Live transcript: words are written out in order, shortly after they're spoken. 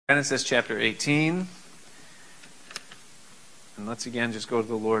Genesis chapter 18. And let's again just go to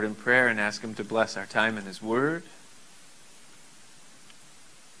the Lord in prayer and ask Him to bless our time in His Word.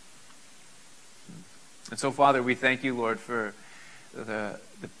 And so, Father, we thank you, Lord, for the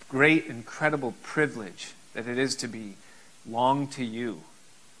great, incredible privilege that it is to belong to you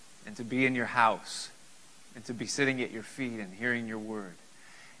and to be in your house and to be sitting at your feet and hearing your Word.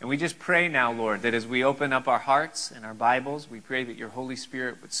 And we just pray now, Lord, that as we open up our hearts and our Bibles, we pray that your Holy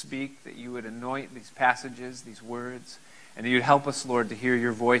Spirit would speak, that you would anoint these passages, these words, and that you'd help us, Lord, to hear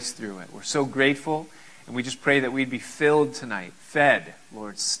your voice through it. We're so grateful, and we just pray that we'd be filled tonight, fed,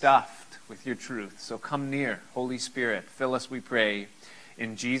 Lord, stuffed with your truth. So come near, Holy Spirit, fill us, we pray.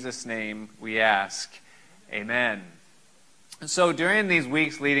 In Jesus' name we ask, amen. So during these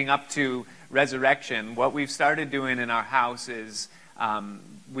weeks leading up to resurrection, what we've started doing in our house is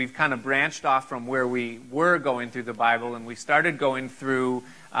we've kind of branched off from where we were going through the Bible, and we started going through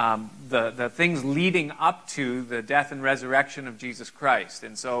the things leading up to the death and resurrection of Jesus Christ.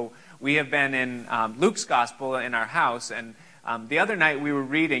 And so we have been in Luke's Gospel in our house, and the other night we were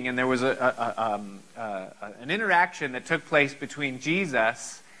reading, and there was an interaction that took place between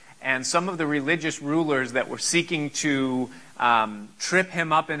Jesus and some of the religious rulers that were seeking to trip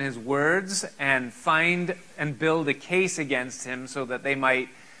him up in his words and find and build a case against him so that they might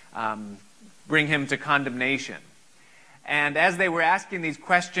bring him to condemnation. And as they were asking these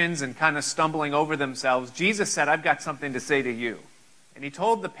questions and kind of stumbling over themselves, Jesus said, "I've got something to say to you." And he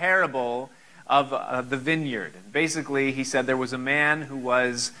told the parable of the vineyard. And basically, he said there was a man who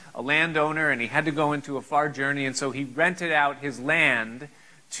was a landowner, and he had to go into a far journey, and so he rented out his land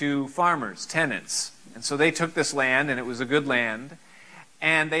to farmers, tenants. And so they took this land, and it was a good land,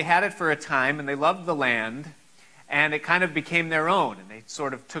 and they had it for a time, and they loved the land, and it kind of became their own, and they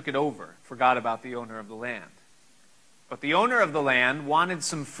sort of took it over, forgot about the owner of the land. But the owner of the land wanted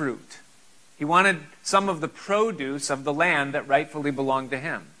some fruit. He wanted some of the produce of the land that rightfully belonged to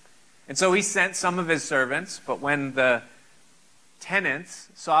him. And so he sent some of his servants, but when the tenants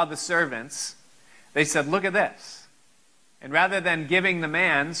saw the servants, they said, "Look at this." And rather than giving the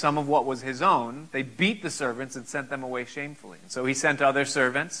man some of what was his own, they beat the servants and sent them away shamefully. And so he sent other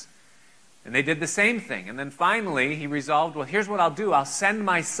servants, and they did the same thing. And then finally, he resolved, well, here's what I'll do. I'll send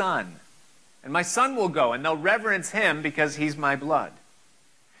my son, and my son will go, and they'll reverence him because he's my blood.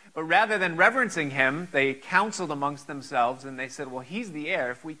 But rather than reverencing him, they counseled amongst themselves, and they said, well, he's the heir.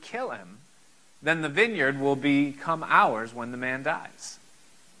 If we kill him, then the vineyard will become ours when the man dies.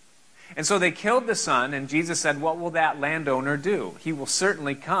 And so they killed the son, and Jesus said, what will that landowner do? He will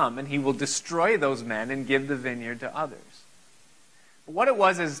certainly come, and he will destroy those men and give the vineyard to others. But what it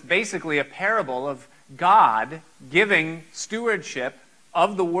was is basically a parable of God giving stewardship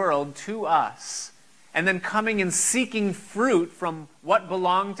of the world to us, and then coming and seeking fruit from what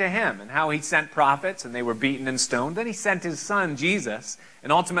belonged to him, and how he sent prophets, and they were beaten and stoned. Then he sent his son, Jesus,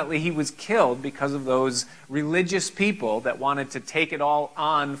 and ultimately he was killed because of those religious people that wanted to take it all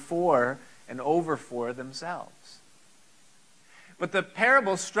on for and over for themselves. But the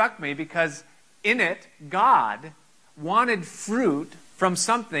parable struck me because in it, God wanted fruit from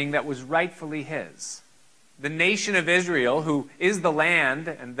something that was rightfully his. The nation of Israel, who is the land,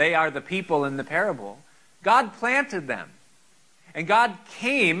 and they are the people in the parable, God planted them. And God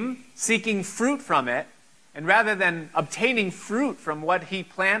came seeking fruit from it, and rather than obtaining fruit from what he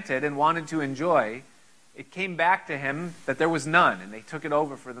planted and wanted to enjoy, it came back to him that there was none, and they took it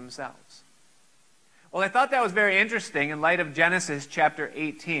over for themselves. Well, I thought that was very interesting in light of Genesis chapter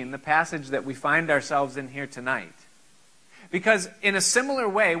 18, the passage that we find ourselves in here tonight. Because in a similar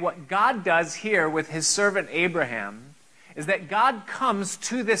way, what God does here with his servant Abraham is that God comes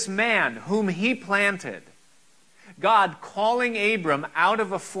to this man whom he planted. God calling Abram out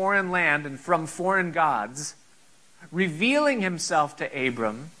of a foreign land and from foreign gods, revealing himself to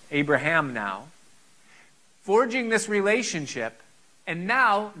Abraham now, forging this relationship, and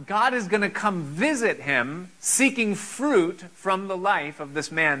now God is going to come visit him, seeking fruit from the life of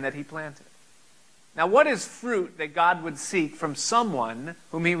this man that he planted. Now, what is fruit that God would seek from someone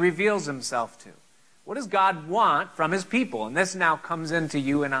whom he reveals himself to? What does God want from his people? And this now comes into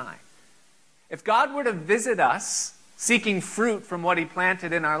you and I. If God were to visit us, seeking fruit from what he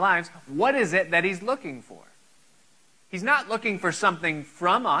planted in our lives, what is it that he's looking for? He's not looking for something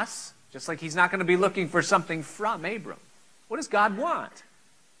from us, just like he's not going to be looking for something from Abram. What does God want?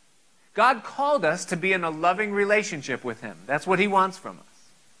 God called us to be in a loving relationship with him. That's what he wants from us.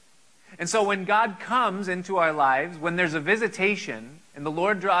 And so when God comes into our lives, when there's a visitation and the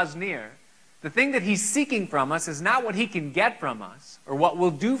Lord draws near, the thing that he's seeking from us is not what he can get from us or what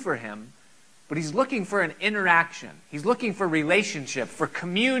we'll do for him, but he's looking for an interaction. He's looking for relationship, for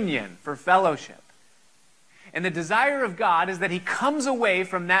communion, for fellowship. And the desire of God is that he comes away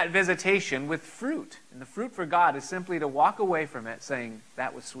from that visitation with fruit. And the fruit for God is simply to walk away from it saying,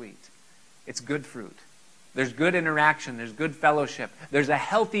 that was sweet. It's good fruit. There's good interaction. There's good fellowship. There's a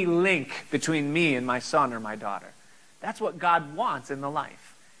healthy link between me and my son or my daughter. That's what God wants in the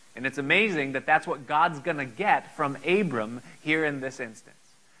life. And it's amazing that that's what God's going to get from Abram here in this instance.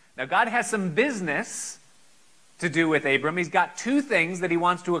 Now, God has some business to do with Abram. He's got two things that he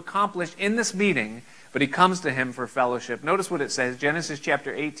wants to accomplish in this meeting, but he comes to him for fellowship. Notice what it says, Genesis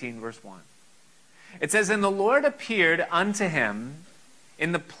chapter 18, verse 1. It says, "And the Lord appeared unto him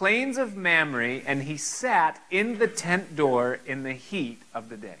in the plains of Mamre, and he sat in the tent door in the heat of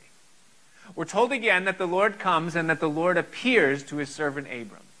the day." We're told again that the Lord comes and that the Lord appears to his servant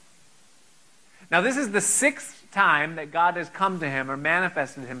Abram. Now, this is the sixth time that God has come to him or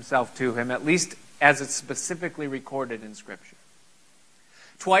manifested himself to him, at least as it's specifically recorded in Scripture.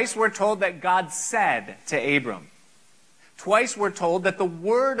 Twice we're told that God said to Abram. Twice we're told that the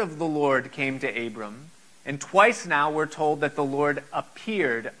word of the Lord came to Abram. And twice now we're told that the Lord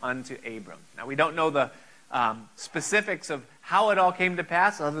appeared unto Abram. Now, we don't know the specifics of how it all came to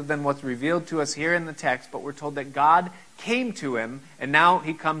pass other than what's revealed to us here in the text, but we're told that God came to him, and now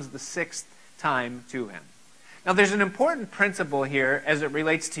he comes the sixth time to him. Now, there's an important principle here as it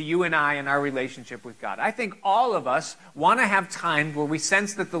relates to you and I and our relationship with God. I think all of us want to have times where we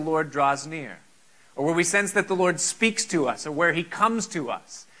sense that the Lord draws near, or where we sense that the Lord speaks to us, or where he comes to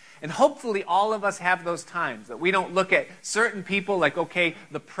us. And hopefully all of us have those times, that we don't look at certain people like, okay,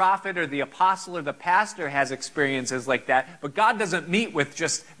 the prophet or the apostle or the pastor has experiences like that, but God doesn't meet with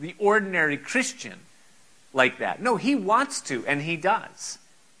just the ordinary Christian like that. No, he wants to, and he does.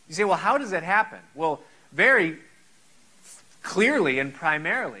 You say, well, how does it happen? Well, very clearly and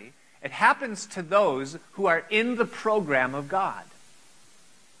primarily, it happens to those who are in the program of God.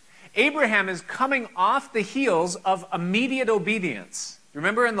 Abraham is coming off the heels of immediate obedience.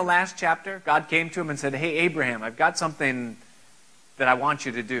 Remember in the last chapter, God came to him and said, "Hey, Abraham, I've got something that I want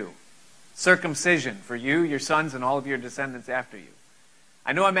you to do. Circumcision for you, your sons, and all of your descendants after you.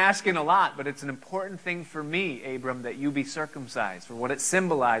 I know I'm asking a lot, but it's an important thing for me, Abram, that you be circumcised, for what it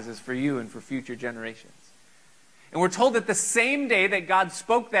symbolizes for you and for future generations." And we're told that the same day that God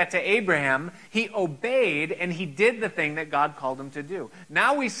spoke that to Abraham, he obeyed and he did the thing that God called him to do.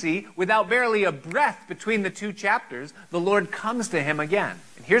 Now we see, without barely a breath between the two chapters, the Lord comes to him again.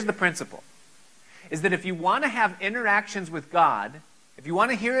 And here's the principle, is that if you want to have interactions with God, if you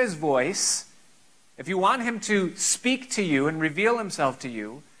want to hear his voice, if you want him to speak to you and reveal himself to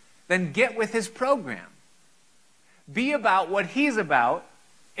you, then get with his program. Be about what he's about,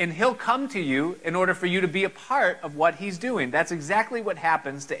 and he'll come to you in order for you to be a part of what he's doing. That's exactly what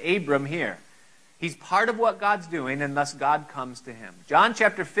happens to Abram here. He's part of what God's doing, and thus God comes to him. John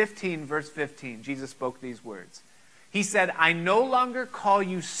chapter 15, verse 15, Jesus spoke these words. He said, "I no longer call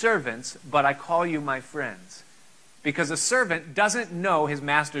you servants, but I call you my friends." Because a servant doesn't know his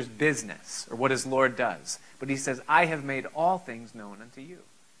master's business or what his Lord does. But he says, "I have made all things known unto you."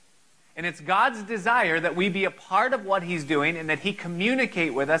 And it's God's desire that we be a part of what he's doing and that he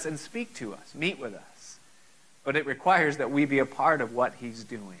communicate with us and speak to us, meet with us. But it requires that we be a part of what he's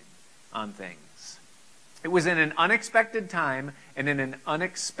doing on things. It was in an unexpected time and in an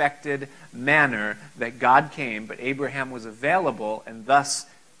unexpected manner that God came, but Abraham was available, and thus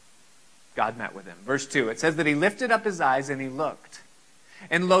God met with him. Verse 2, it says that he lifted up his eyes and he looked.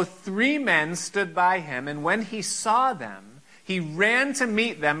 And lo, 3 men stood by him, and when he saw them, he ran to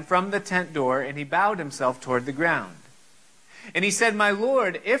meet them from the tent door, and he bowed himself toward the ground. And he said, "My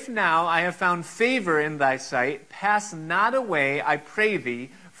Lord, if now I have found favor in thy sight, pass not away, I pray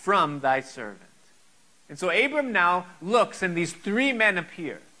thee, from thy servant." And so Abram now looks, and these 3 men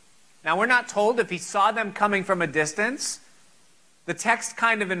appear. Now, we're not told if he saw them coming from a distance. The text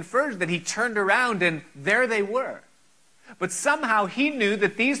kind of infers that he turned around, and there they were. But somehow he knew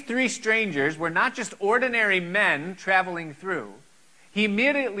that these 3 strangers were not just ordinary men traveling through. He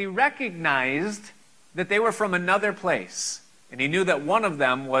immediately recognized that they were from another place. And he knew that one of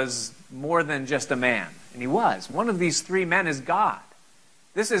them was more than just a man. And he was. One of these 3 men is God.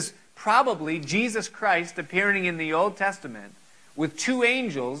 This is probably Jesus Christ appearing in the Old Testament with 2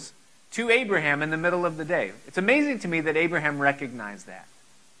 angels to Abraham in the middle of the day. It's amazing to me that Abraham recognized that.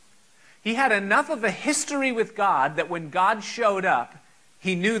 He had enough of a history with God that when God showed up,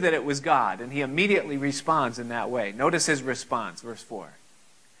 he knew that it was God, and he immediately responds in that way. Notice his response, verse 4.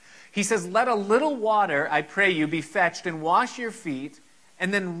 He says, "Let a little water, I pray you, be fetched, and wash your feet,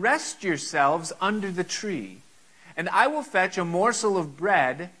 and then rest yourselves under the tree. And I will fetch a morsel of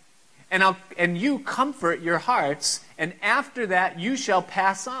bread, and you comfort your hearts, and after that you shall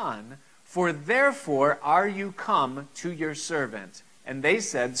pass on. For therefore are you come to your servant. And they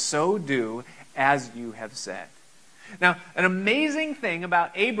said, so do as you have said. Now, an amazing thing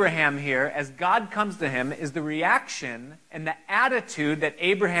about Abraham here, as God comes to him, is the reaction and the attitude that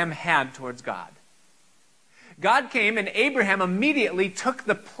Abraham had towards God. God came, and Abraham immediately took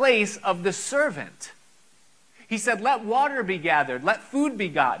the place of the servant. He said, let water be gathered, let food be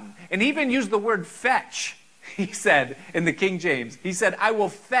gotten. And he even used the word fetch, he said in the King James. He said, I will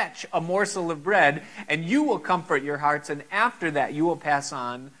fetch a morsel of bread, and you will comfort your hearts, and after that you will pass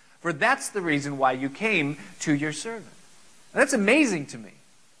on. For that's the reason why you came to your servant. And that's amazing to me.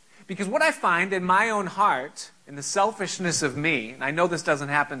 Because what I find in my own heart, in the selfishness of me, and I know this doesn't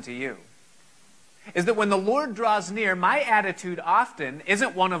happen to you, is that when the Lord draws near, my attitude often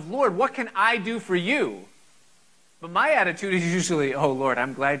isn't one of, Lord, what can I do for you? But my attitude is usually, oh, Lord,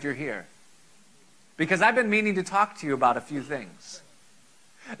 I'm glad you're here. Because I've been meaning to talk to you about a few things.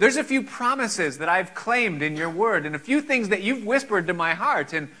 There's a few promises that I've claimed in your word, and a few things that you've whispered to my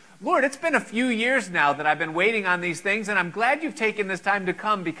heart. And Lord, it's been a few years now that I've been waiting on these things, and I'm glad you've taken this time to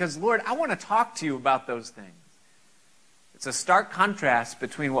come because, Lord, I want to talk to you about those things. It's a stark contrast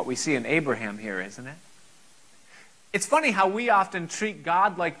between what we see in Abraham here, isn't it? It's funny how we often treat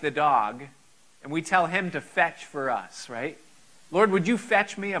God like the dog, and we tell him to fetch for us, right? Lord, would you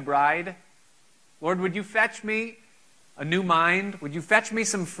fetch me a bride? Lord, would you fetch me a new mind? Would you fetch me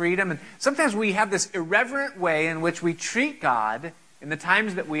some freedom? And sometimes we have this irreverent way in which we treat God in the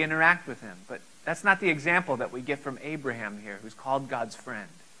times that we interact with him. But that's not the example that we get from Abraham here, who's called God's friend.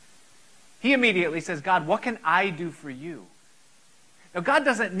 He immediately says, God, what can I do for you? Now, God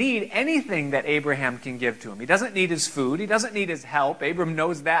doesn't need anything that Abraham can give to him. He doesn't need his food. He doesn't need his help. Abram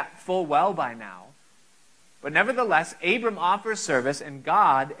knows that full well by now. But nevertheless, Abram offers service, and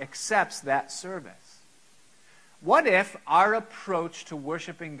God accepts that service. What if our approach to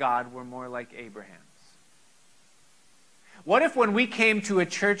worshiping God were more like Abraham's? What if when we came to a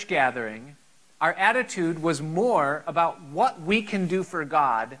church gathering, our attitude was more about what we can do for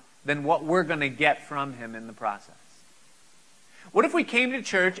God than what we're going to get from him in the process? What if we came to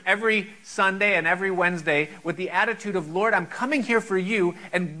church every Sunday and every Wednesday with the attitude of, Lord, I'm coming here for you,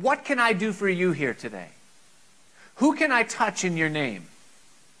 and what can I do for you here today? Who can I touch in your name?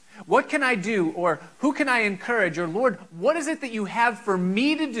 What can I do, or who can I encourage? Or, Lord, what is it that you have for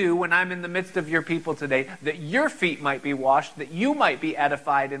me to do when I'm in the midst of your people today, that your feet might be washed, that you might be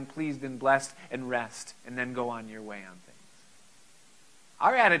edified and pleased and blessed and rest, and then go on your way on things?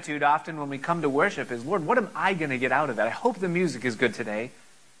 Our attitude often when we come to worship is, Lord, what am I going to get out of it? I hope the music is good today.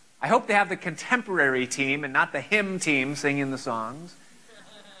 I hope they have the contemporary team and not the hymn team singing the songs.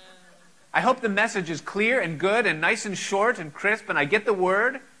 I hope the message is clear and good and nice and short and crisp, and I get the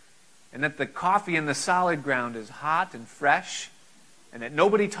word, and that the coffee in the solid ground is hot and fresh, and that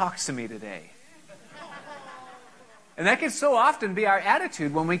nobody talks to me today. And that can so often be our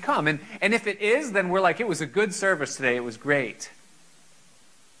attitude when we come. And if it is, then we're like, it was a good service today, it was great.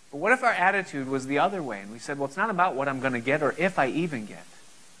 But what if our attitude was the other way, and we said, well, it's not about what I'm going to get or if I even get,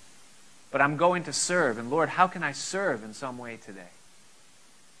 but I'm going to serve, and Lord, how can I serve in some way today?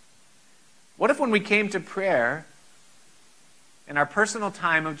 What if when we came to prayer, in our personal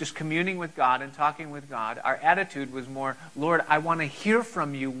time of just communing with God and talking with God, our attitude was more, Lord, I want to hear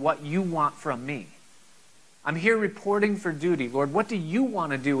from you what you want from me. I'm here reporting for duty. Lord, what do you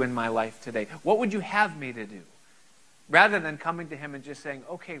want to do in my life today? What would you have me to do? Rather than coming to him and just saying,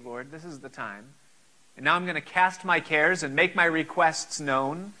 okay, Lord, this is the time. And now I'm going to cast my cares and make my requests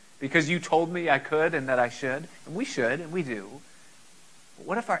known because you told me I could and that I should. And we should, and we do. But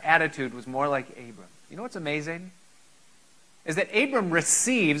what if our attitude was more like Abram? You know what's amazing? Is that Abram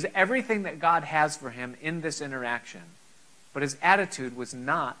receives everything that God has for him in this interaction. But his attitude was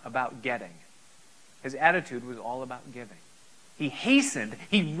not about getting. His attitude was all about giving. He hastened.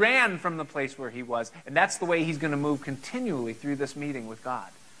 He ran from the place where he was. And that's the way he's going to move continually through this meeting with God.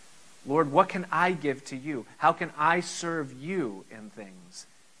 Lord, what can I give to you? How can I serve you in things?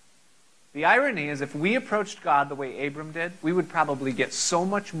 The irony is if we approached God the way Abram did, we would probably get so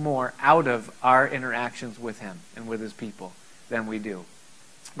much more out of our interactions with him and with his people than we do.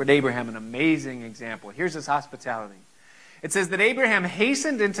 But Abraham, an amazing example. Here's his hospitality. It says that Abraham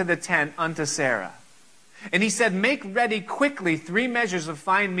hastened into the tent unto Sarah. And he said, make ready quickly 3 measures of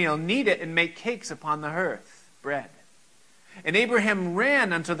fine meal, knead it, and make cakes upon the hearth, bread. And Abraham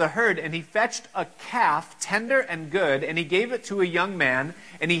ran unto the herd, and he fetched a calf, tender and good, and he gave it to a young man,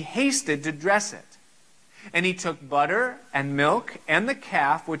 and he hasted to dress it. And he took butter and milk and the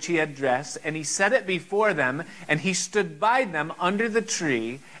calf which he had dressed, and he set it before them, and he stood by them under the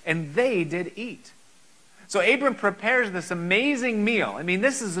tree, and they did eat. So Abram prepares this amazing meal. I mean,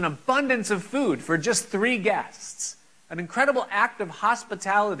 this is an abundance of food for just 3 guests. An incredible act of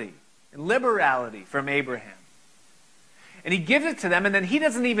hospitality and liberality from Abraham. And he gives it to them, and then he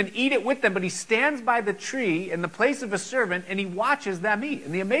doesn't even eat it with them, but he stands by the tree in the place of a servant, and he watches them eat.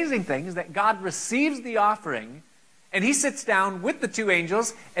 And the amazing thing is that God receives the offering, and he sits down with the 2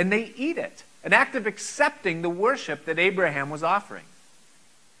 angels, and they eat it. An act of accepting the worship that Abraham was offering.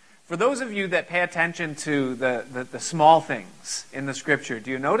 For those of you that pay attention to the small things in the Scripture, do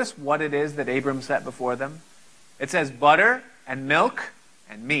you notice what it is that Abram set before them? It says butter and milk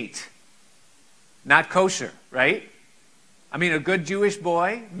and meat. Not kosher, right? I mean, a good Jewish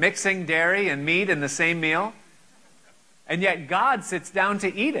boy mixing dairy and meat in the same meal. And yet God sits down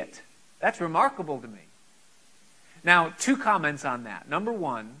to eat it. That's remarkable to me. Now, 2 comments on that. Number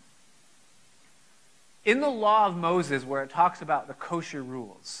 1, in the law of Moses where it talks about the kosher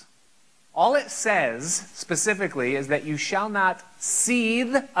rules, all it says specifically is that you shall not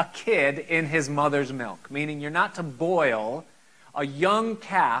seethe a kid in his mother's milk, meaning you're not to boil a young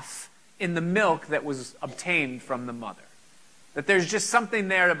calf in the milk that was obtained from the mother. That there's just something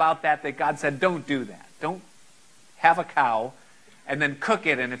there about that God said, don't do that. Don't have a cow and then cook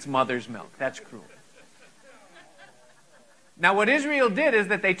it in its mother's milk. That's cruel. Now, what Israel did is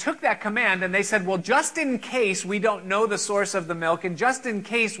that they took that command and they said, well, just in case we don't know the source of the milk, and just in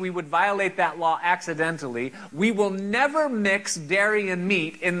case we would violate that law accidentally, we will never mix dairy and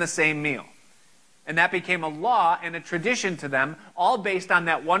meat in the same meal. And that became a law and a tradition to them, all based on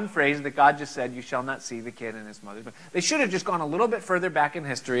that one phrase that God just said, you shall not see the kid in his mother's milk. They should have just gone a little bit further back in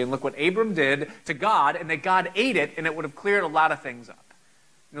history and look what Abram did to God, and that God ate it, and it would have cleared a lot of things up.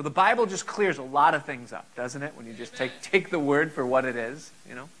 You know, the Bible just clears a lot of things up, doesn't it? When you just take the word for what it is,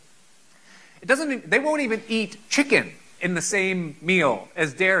 you know. They won't even eat chicken in the same meal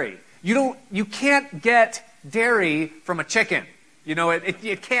as dairy. You can't get dairy from a chicken. You know,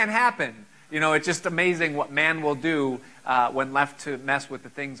 it can't happen. You know, it's just amazing what man will do when left to mess with the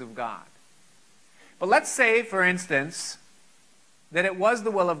things of God. But let's say, for instance, that it was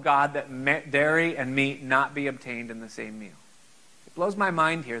the will of God that dairy and meat not be obtained in the same meal. It blows my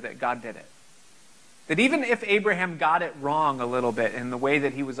mind here that God did it. That even if Abraham got it wrong a little bit in the way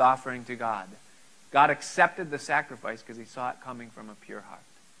that he was offering to God, God accepted the sacrifice because he saw it coming from a pure heart.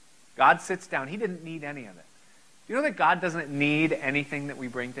 God sits down. He didn't need any of it. Do you know that God doesn't need anything that we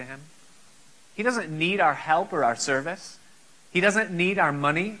bring to him? He doesn't need our help or our service. He doesn't need our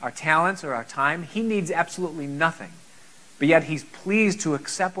money, our talents, or our time. He needs absolutely nothing. But yet he's pleased to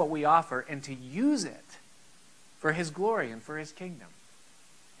accept what we offer and to use it for his glory and for his kingdom.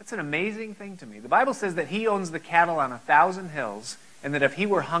 That's an amazing thing to me. The Bible says that he owns the cattle on 1,000 hills, and that if he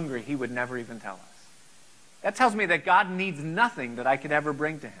were hungry, he would never even tell us. That tells me that God needs nothing that I could ever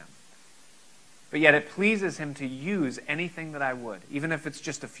bring to him. But yet it pleases him to use anything that I would, even if it's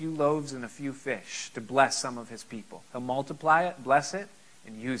just a few loaves and a few fish, to bless some of his people. He'll multiply it, bless it,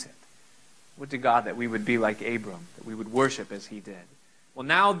 and use it. Would to God that we would be like Abram, that we would worship as he did. Well,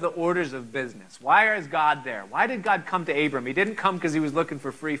 now the orders of business. Why is God there? Why did God come to Abram? He didn't come because he was looking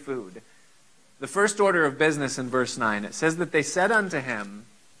for free food. The first order of business in verse 9, it says that they said unto him,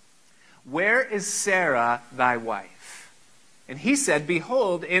 where is Sarah thy wife? And he said,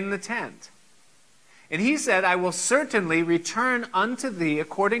 behold, in the tent. And he said, I will certainly return unto thee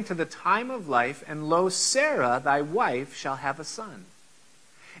according to the time of life, and lo, Sarah thy wife shall have a son.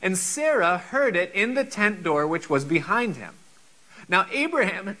 And Sarah heard it in the tent door which was behind him. Now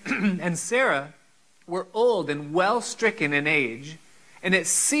Abraham and Sarah were old and well stricken in age, and it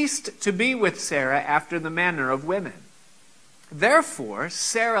ceased to be with Sarah after the manner of women. Therefore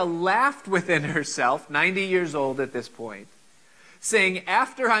Sarah laughed within herself, 90 years old at this point, saying,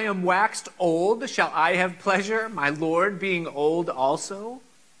 after I am waxed old, shall I have pleasure, my Lord being old also?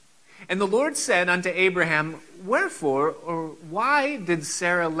 And the Lord said unto Abraham, wherefore, or why did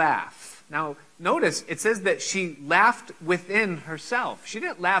Sarah laugh? Now, notice, it says that she laughed within herself. She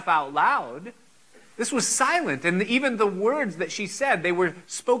didn't laugh out loud. This was silent, and even the words that she said, they were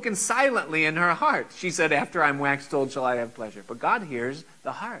spoken silently in her heart. She said, after I'm waxed old, shall I have pleasure? But God hears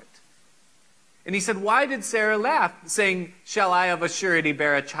the heart. And he said, why did Sarah laugh, saying, shall I of a surety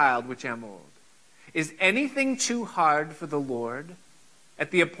bear a child which am old? Is anything too hard for the Lord? At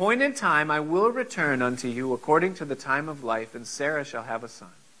the appointed time I will return unto you according to the time of life, and Sarah shall have a son.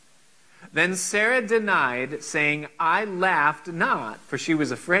 Then Sarah denied, saying, I laughed not, for she was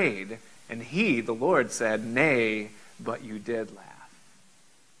afraid. And he, the Lord, said, nay, but you did laugh.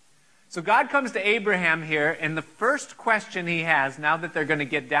 So God comes to Abraham here, and the first question he has, now that they're going to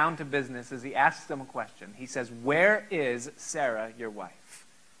get down to business, is he asks them a question. He says, where is Sarah, your wife?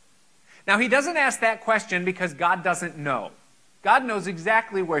 Now, he doesn't ask that question because God doesn't know. God knows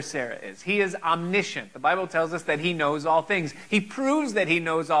exactly where Sarah is. He is omniscient. The Bible tells us that he knows all things. He proves that he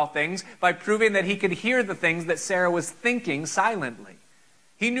knows all things by proving that he could hear the things that Sarah was thinking silently.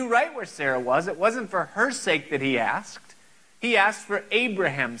 He knew right where Sarah was. It wasn't for her sake that he asked. He asked for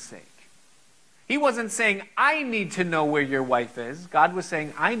Abraham's sake. He wasn't saying, I need to know where your wife is. God was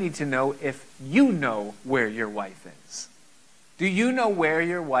saying, I need to know if you know where your wife is. Do you know where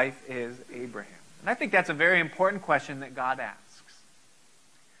your wife is, Abraham? And I think that's a very important question that God asks.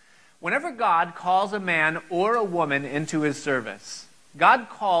 Whenever God calls a man or a woman into his service, God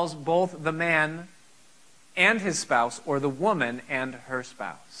calls both the man and his spouse, or the woman and her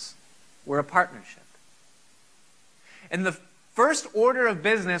spouse. We're a partnership. In the first order of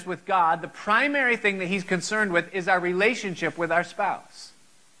business with God, the primary thing that he's concerned with is our relationship with our spouse.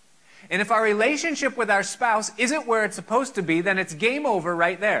 And if our relationship with our spouse isn't where it's supposed to be, then it's game over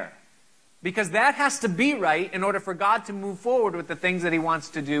right there. Because that has to be right in order for God to move forward with the things that he wants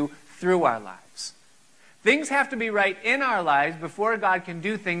to do through our lives. Things have to be right in our lives before God can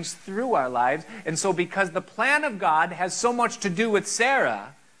do things through our lives. And so because the plan of God has so much to do with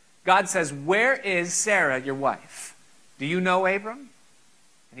Sarah, God says, where is Sarah, your wife? Do you know Abram?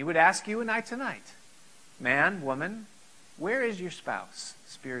 And he would ask you and I tonight, man, woman, where is your spouse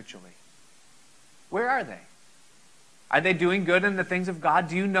spiritually? Where are they? Are they doing good in the things of God?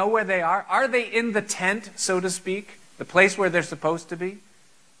 Do you know where they are? Are they in the tent, so to speak, the place where they're supposed to be?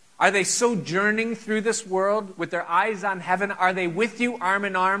 Are they sojourning through this world with their eyes on heaven? Are they with you, arm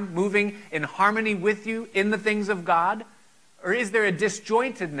in arm, moving in harmony with you in the things of God? Or is there a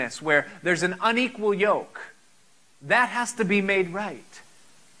disjointedness where there's an unequal yoke? That has to be made right.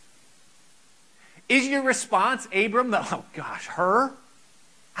 Is your response, Abram, oh gosh, her?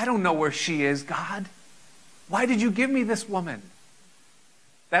 I don't know where she is, God. Why did you give me this woman?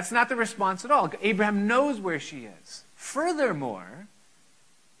 That's not the response at all. Abraham knows where she is. Furthermore,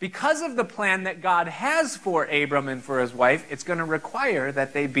 because of the plan that God has for Abram and for his wife, it's going to require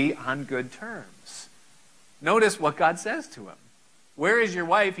that they be on good terms. Notice what God says to him. Where is your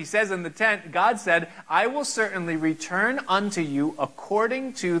wife? He says in the tent, God said, I will certainly return unto you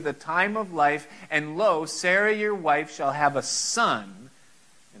according to the time of life, and lo, Sarah your wife shall have a son.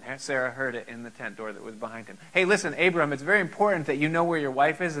 And Sarah heard it in the tent door that was behind him. Hey, listen, Abram, it's very important that you know where your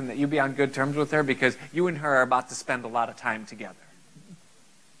wife is and that you be on good terms with her, because you and her are about to spend a lot of time together.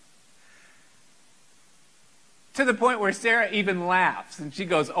 To the point where Sarah even laughs, and she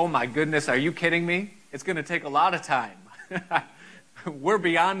goes, oh my goodness, are you kidding me? It's going to take a lot of time. We're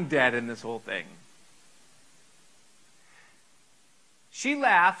beyond dead in this whole thing. She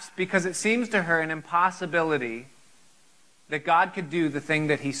laughs because it seems to her an impossibility that God could do the thing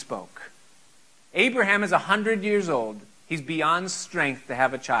that he spoke. Abraham is 100 years old. He's beyond strength to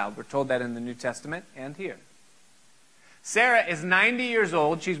have a child. We're told that in the New Testament and here. Sarah is 90 years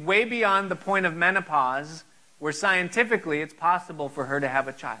old. She's way beyond the point of menopause, where scientifically it's possible for her to have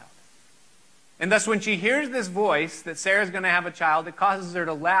a child. And thus when she hears this voice that Sarah's going to have a child, it causes her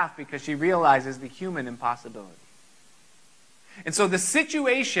to laugh because she realizes the human impossibility. And so the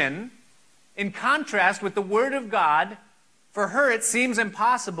situation, in contrast with the Word of God, for her it seems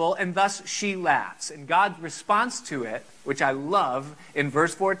impossible, and thus she laughs. And God's response to it, which I love in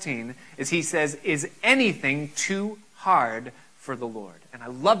verse 14, is he says, is anything too hard for the Lord? And I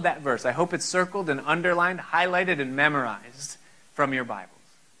love that verse. I hope it's circled and underlined, highlighted, and memorized from your Bibles.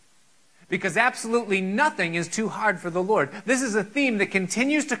 Because absolutely nothing is too hard for the Lord. This is a theme that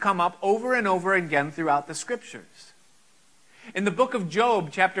continues to come up over and over again throughout the Scriptures. In the book of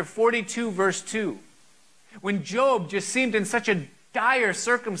Job, chapter 42, verse 2, when Job just seemed in such a dire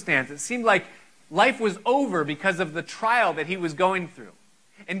circumstance, it seemed like life was over because of the trial that he was going through.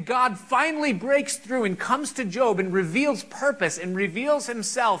 And God finally breaks through and comes to Job and reveals purpose and reveals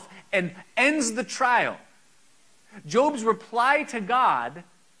himself and ends the trial. Job's reply to God,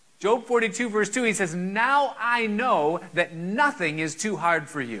 Job 42 verse 2, he says, now I know that nothing is too hard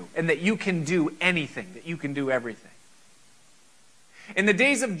for you and that you can do anything, that you can do everything. In the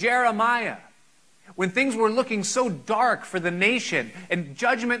days of Jeremiah, when things were looking so dark for the nation and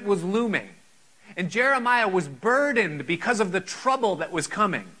judgment was looming, and Jeremiah was burdened because of the trouble that was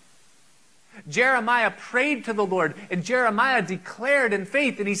coming, Jeremiah prayed to the Lord, and Jeremiah declared in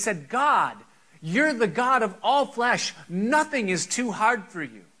faith, and he said, God, you're the God of all flesh. Nothing is too hard for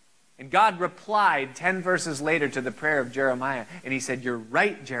you. And God replied 10 verses later to the prayer of Jeremiah, and he said, you're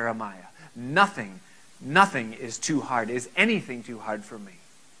right, Jeremiah. Nothing is too hard. Is anything too hard for me?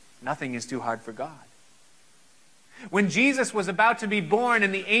 Nothing is too hard for God. When Jesus was about to be born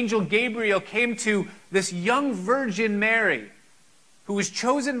and the angel Gabriel came to this young virgin Mary, who was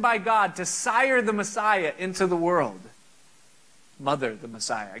chosen by God to sire the Messiah into the world. Mother the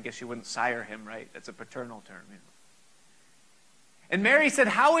Messiah. I guess you wouldn't sire him, right? That's a paternal term. You know. And Mary said,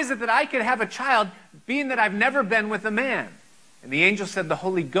 how is it that I could have a child, being that I've never been with a man? And the angel said, the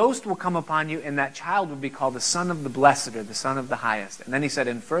Holy Ghost will come upon you, and that child will be called the Son of the Blessed, or the Son of the Highest. And then he said,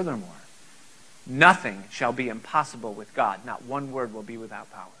 and furthermore, nothing shall be impossible with God. Not one word will be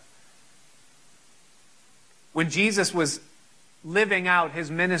without power. When Jesus was living out his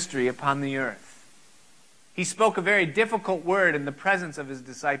ministry upon the earth, he spoke a very difficult word in the presence of his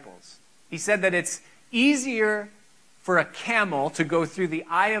disciples. He said that it's easier for a camel to go through the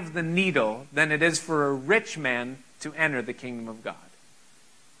eye of the needle than it is for a rich man to enter the kingdom of God.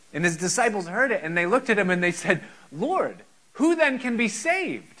 And his disciples heard it, and they looked at him and they said, Lord, who then can be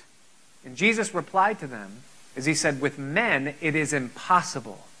saved? And Jesus replied to them, as he said, with men it is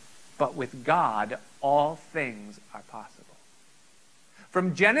impossible, but with God all things are possible.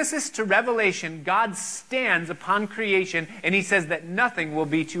 From Genesis to Revelation, God stands upon creation, and he says that nothing will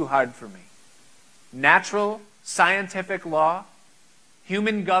be too hard for me. Natural, scientific law,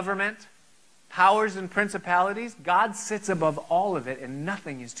 human government, powers and principalities, God sits above all of it, and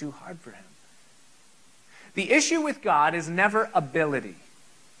nothing is too hard for him. The issue with God is never ability.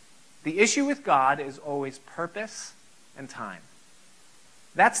 The issue with God is always purpose and time.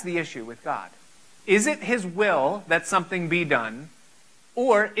 That's the issue with God. Is it his will that something be done,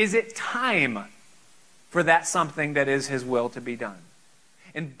 or is it time for that something that is his will to be done?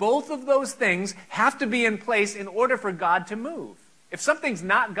 And both of those things have to be in place in order for God to move. If something's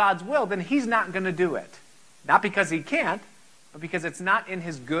not God's will, then he's not going to do it. Not because he can't, but because it's not in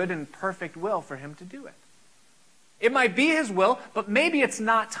his good and perfect will for him to do it. It might be his will, but maybe it's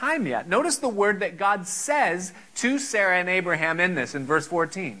not time yet. Notice the word that God says to Sarah and Abraham in this, in verse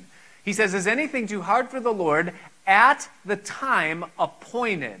 14. He says, is anything too hard for the Lord? At the time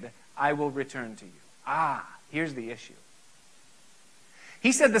appointed, I will return to you. Here's the issue.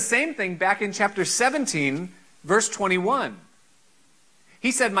 He said the same thing back in chapter 17, verse 21.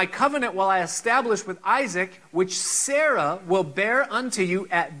 He said, my covenant will I establish with Isaac, which Sarah will bear unto you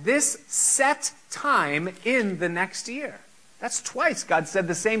at this set time in the next year. That's twice God said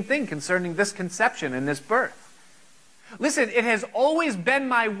the same thing concerning this conception and this birth. Listen, it has always been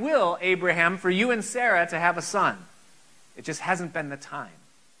my will, Abraham, for you and Sarah to have a son. It just hasn't been the time.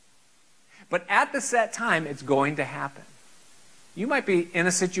 But at the set time, it's going to happen. You might be in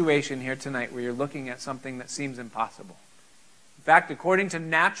a situation here tonight where you're looking at something that seems impossible. In fact, according to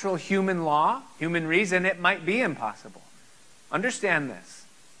natural human law, human reason, it might be impossible. Understand this.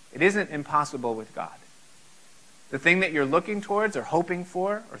 It isn't impossible with God. The thing that you're looking towards or hoping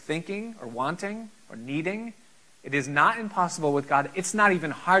for or thinking or wanting or needing, it is not impossible with God. It's not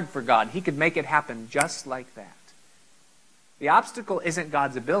even hard for God. He could make it happen just like that. The obstacle isn't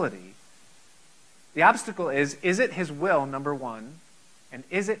God's ability. The obstacle is it his will, number one, and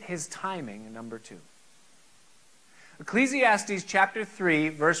is it his timing, number two? Ecclesiastes chapter 3,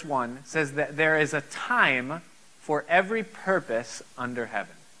 verse 1 says that there is a time for every purpose under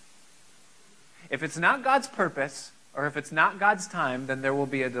heaven. If it's not God's purpose, or if it's not God's time, then there will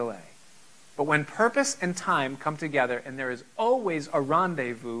be a delay. But when purpose and time come together, and there is always a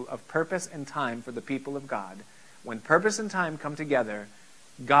rendezvous of purpose and time for the people of God, when purpose and time come together,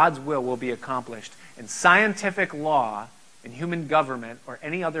 God's will be accomplished. And scientific law and human government or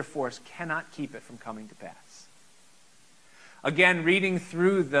any other force cannot keep it from coming to pass. Again, reading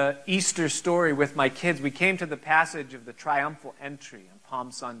through the Easter story with my kids, we came to the passage of the triumphal entry on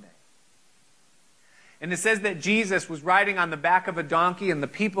Palm Sunday. And it says that Jesus was riding on the back of a donkey, and the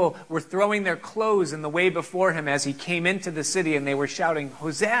people were throwing their clothes in the way before him as he came into the city, and they were shouting,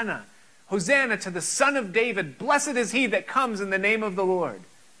 Hosanna! Hosanna to the Son of David! Blessed is he that comes in the name of the Lord.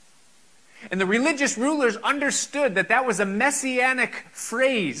 And the religious rulers understood that that was a messianic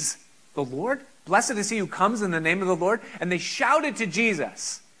phrase. The Lord? Blessed is he who comes in the name of the Lord. And they shouted to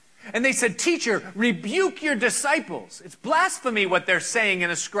Jesus. And they said, Teacher, rebuke your disciples. It's blasphemy what they're saying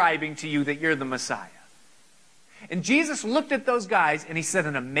and ascribing to you that you're the Messiah. And Jesus looked at those guys and he said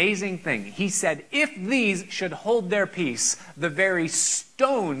an amazing thing. He said, if these should hold their peace, the very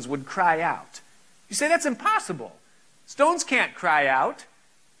stones would cry out. You say, that's impossible. Stones can't cry out.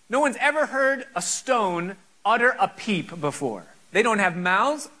 No one's ever heard a stone utter a peep before. They don't have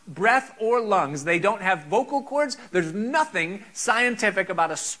mouths, breath, or lungs. They don't have vocal cords. There's nothing scientific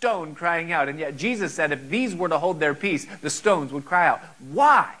about a stone crying out. And yet Jesus said if these were to hold their peace, the stones would cry out.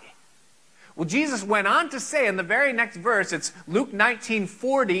 Why? Well, Jesus went on to say in the very next verse, it's Luke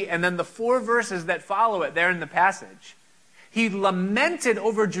 19:40, and then the 4 verses that follow it there in the passage. He lamented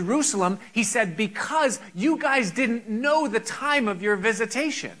over Jerusalem. He said, because you guys didn't know the time of your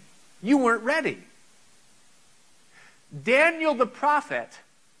visitation. You weren't ready. Daniel the prophet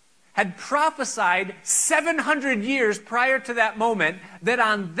had prophesied 700 years prior to that moment that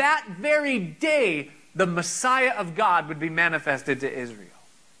on that very day, the Messiah of God would be manifested to Israel.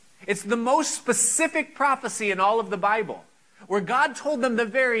 It's the most specific prophecy in all of the Bible, where God told them the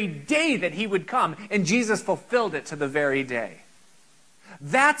very day that he would come, and Jesus fulfilled it to the very day.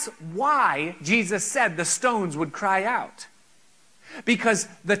 That's why Jesus said the stones would cry out. Because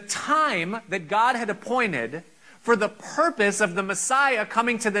the time that God had appointed for the purpose of the Messiah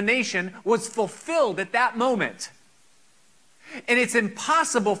coming to the nation was fulfilled at that moment. And it's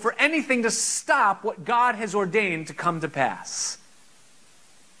impossible for anything to stop what God has ordained to come to pass.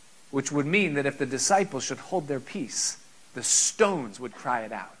 Which would mean that if the disciples should hold their peace, the stones would cry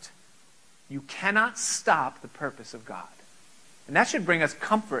it out. You cannot stop the purpose of God. And that should bring us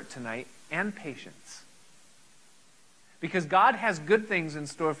comfort tonight and patience. Because God has good things in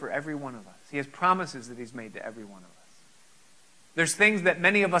store for every one of us. He has promises that he's made to every one of us. There's things that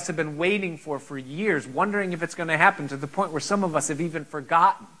many of us have been waiting for years, wondering if it's going to happen, to the point where some of us have even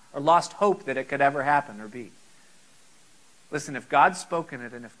forgotten or lost hope that it could ever happen or be. Listen, if God's spoken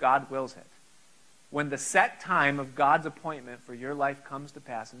it and if God wills it, when the set time of God's appointment for your life comes to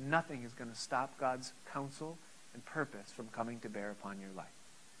pass, nothing is going to stop God's counsel and purpose from coming to bear upon your life.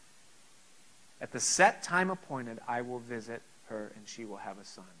 At the set time appointed, I will visit her and she will have a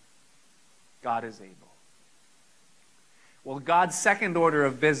son. God is able. Well, God's second order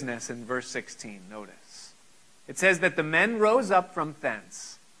of business in verse 16, notice. It says that the men rose up from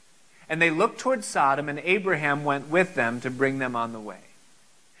thence, and they looked toward Sodom, and Abraham went with them to bring them on the way.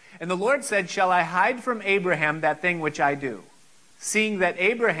 And the Lord said, shall I hide from Abraham that thing which I do? Seeing that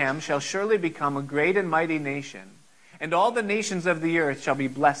Abraham shall surely become a great and mighty nation, and all the nations of the earth shall be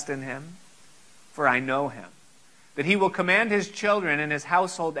blessed in him. For I know him, that he will command his children and his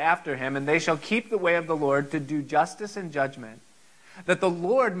household after him, and they shall keep the way of the Lord to do justice and judgment, that the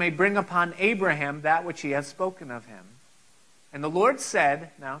Lord may bring upon Abraham that which he has spoken of him. And the Lord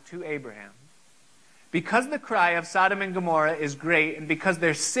said, now to Abraham, because the cry of Sodom and Gomorrah is great, and because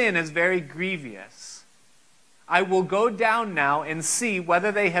their sin is very grievous, I will go down now and see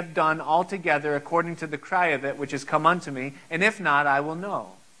whether they have done altogether according to the cry of it which is come unto me, and if not, I will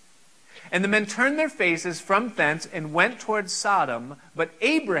know. And the men turned their faces from thence and went towards Sodom, but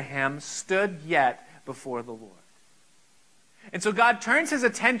Abraham stood yet before the Lord. And so God turns his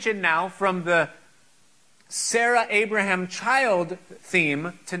attention now from the Sarah-Abraham child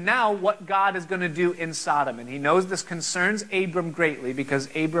theme to now what God is going to do in Sodom. And he knows this concerns Abram greatly because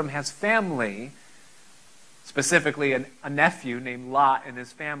Abram has family, specifically a nephew named Lot and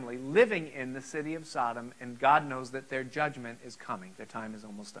his family, living in the city of Sodom, and God knows that their judgment is coming. Their time is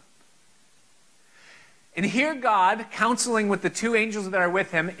almost up. And here God, counseling with the two angels that are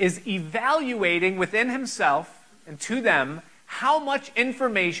with him, is evaluating within himself and to them how much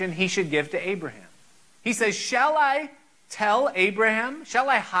information he should give to Abraham. He says, shall I tell Abraham? Shall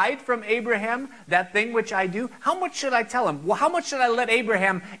I hide from Abraham that thing which I do? How much should I tell him? Well, how much should I let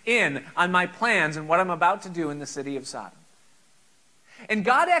Abraham in on my plans and what I'm about to do in the city of Sodom? And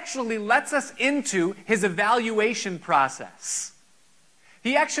God actually lets us into his evaluation process.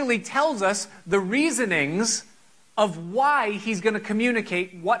 He actually tells us the reasonings of why he's going to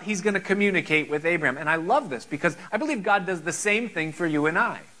communicate what he's going to communicate with Abraham. And I love this because I believe God does the same thing for you and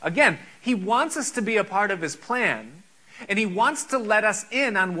I. Again, he wants us to be a part of his plan, and he wants to let us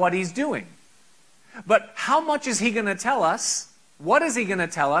in on what he's doing. But how much is he going to tell us? What is he going to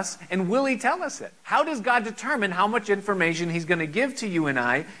tell us? And will he tell us it? How does God determine how much information he's going to give to you and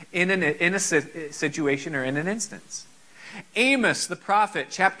I in a situation or in an instance? Amos, the prophet,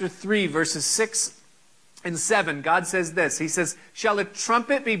 chapter 3, verses 6 and 7, God says this. He says, shall a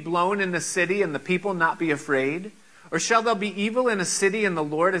trumpet be blown in the city and the people not be afraid? Or shall there be evil in a city and the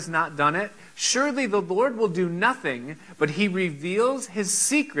Lord has not done it? Surely the Lord will do nothing, but he reveals his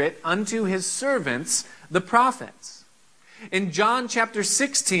secret unto his servants, the prophets. In John chapter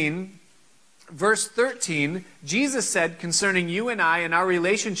 16, verse 13, Jesus said concerning you and I and our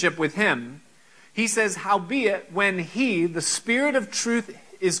relationship with him, he says, howbeit, when he, the Spirit of truth,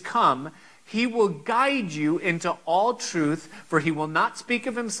 is come, he will guide you into all truth, for he will not speak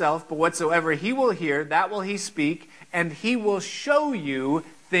of himself, but whatsoever he will hear, that will he speak, and he will show you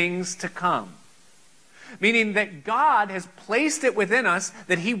things to come. Meaning that God has placed it within us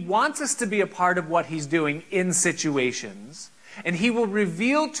that he wants us to be a part of what he's doing in situations, and he will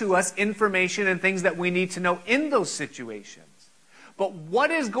reveal to us information and things that we need to know in those situations. But what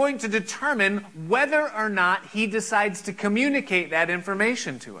is going to determine whether or not he decides to communicate that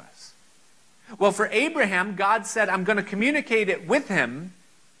information to us? Well, for Abraham, God said, I'm going to communicate it with him.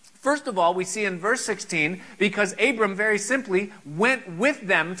 First of all, we see in verse 16, because Abram very simply went with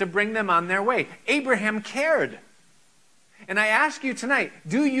them to bring them on their way. Abraham cared. And I ask you tonight,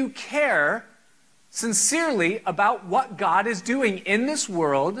 do you care sincerely about what God is doing in this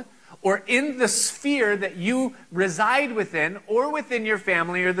world, or in the sphere that you reside within, or within your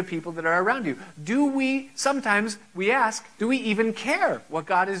family or the people that are around you? Sometimes we ask, do we even care what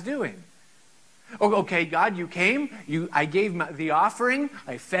God is doing? Okay, God, you came, I gave the offering,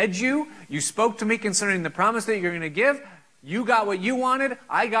 I fed you, you spoke to me concerning the promise that you're going to give, you got what you wanted,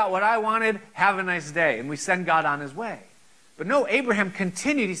 I got what I wanted, have a nice day. And we send God on his way. But no, Abraham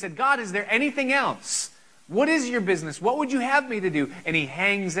continued. He said, God, is there anything else? What is your business? What would you have me to do? And he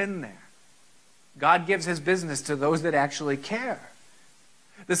hangs in there. God gives his business to those that actually care.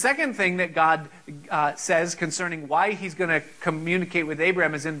 The second thing that God says concerning why he's going to communicate with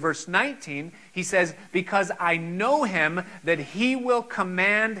Abraham is in verse 19. He says, because I know him, that he will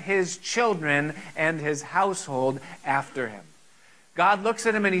command his children and his household after him. God looks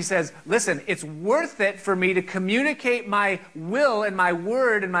at him and he says, listen, it's worth it for me to communicate my will and my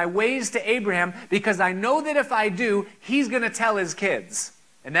word and my ways to Abraham, because I know that if I do, he's going to tell his kids.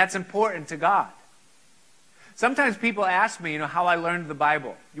 And that's important to God. Sometimes people ask me, how I learned the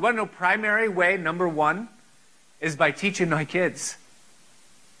Bible. You want to know primary way, number one, is by teaching my kids.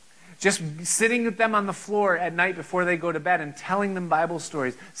 Just sitting with them on the floor at night before they go to bed and telling them Bible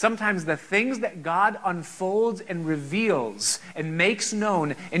stories. Sometimes the things that God unfolds and reveals and makes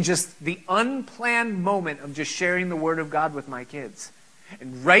known in just the unplanned moment of just sharing the Word of God with my kids.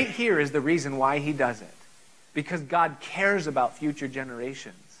 And right here is the reason why he does it. Because God cares about future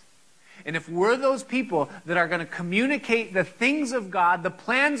generations. And if we're those people that are going to communicate the things of God, the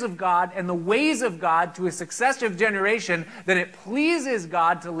plans of God, and the ways of God to a successive generation, then it pleases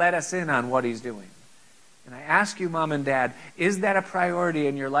God to let us in on what he's doing. And I ask you, Mom and Dad, is that a priority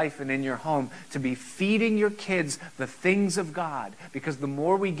in your life and in your home, to be feeding your kids the things of God? Because the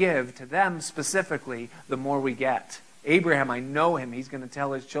more we give to them specifically, the more we get. Abraham, I know him. He's going to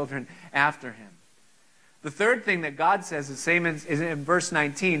tell his children after him. The third thing that God says is same is in verse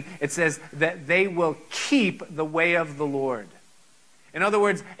 19. It says that they will keep the way of the Lord. In other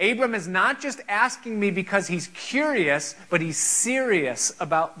words, Abram is not just asking me because he's curious, but he's serious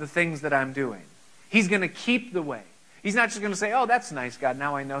about the things that I'm doing. He's going to keep the way. He's not just going to say, oh, that's nice, God,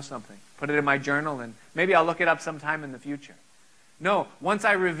 now I know something. Put it in my journal and maybe I'll look it up sometime in the future. No, once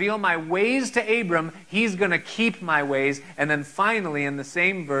I reveal my ways to Abram, he's going to keep my ways. And then finally, in the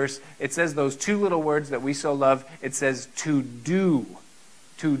same verse, it says those two little words that we so love. It says to do.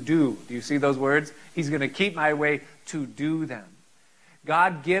 To do. Do you see those words? He's going to keep my way to do them.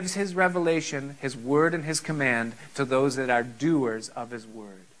 God gives his revelation, his word, and his command to those that are doers of his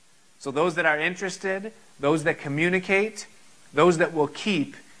word. So those that are interested, those that communicate, those that will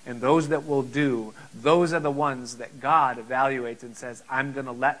keep, and those that will do, those are the ones that God evaluates and says, I'm going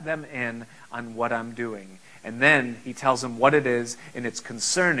to let them in on what I'm doing. And then he tells them what it is, and it's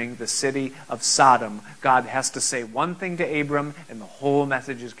concerning the city of Sodom. God has to say one thing to Abram, and the whole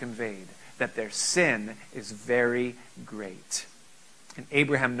message is conveyed, that their sin is very great. And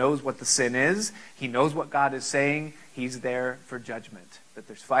Abraham knows what the sin is. He knows what God is saying. He's there for judgment. That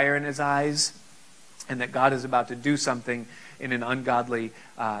there's fire in his eyes, and that God is about to do something in an ungodly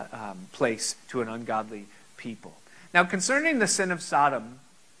place to an ungodly people. Now, concerning the sin of Sodom,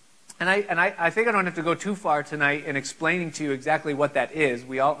 and I think I don't have to go too far tonight in explaining to you exactly what that is.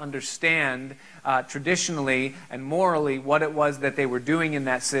 We all understand traditionally and morally what it was that they were doing in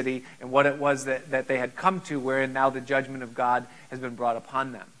that city and what it was that they had come to, wherein now the judgment of God has been brought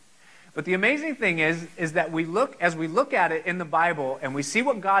upon them. But the amazing thing is that as we look at it in the Bible and we see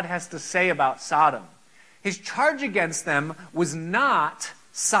what God has to say about Sodom, his charge against them was not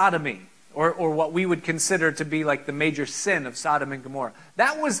sodomy, or what we would consider to be like the major sin of Sodom and Gomorrah.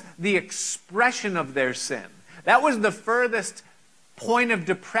 That was the expression of their sin. That was the furthest point of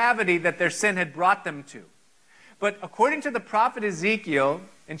depravity that their sin had brought them to. But according to the prophet Ezekiel,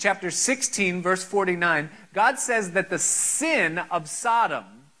 in chapter 16, verse 49, God says that the sin of Sodom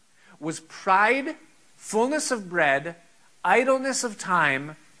was pride, fullness of bread, idleness of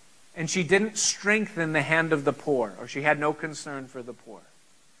time, and she didn't strengthen the hand of the poor, or she had no concern for the poor.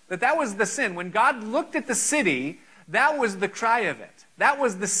 That was the sin. When God looked at the city, that was the cry of it. That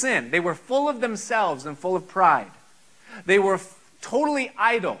was the sin. They were full of themselves and full of pride. They were totally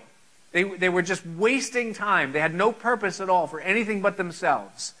idle. They were just wasting time. They had no purpose at all for anything but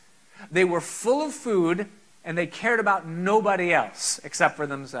themselves. They were full of food, and they cared about nobody else except for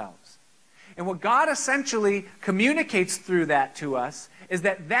themselves. And what God essentially communicates through that to us is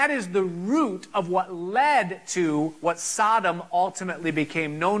that that is the root of what led to what Sodom ultimately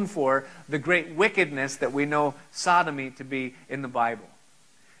became known for, the great wickedness that we know sodomy to be in the Bible.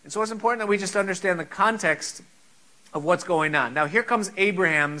 And so it's important that we just understand the context of what's going on. Now here comes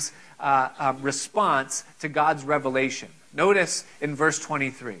Abraham's response to God's revelation. Notice in verse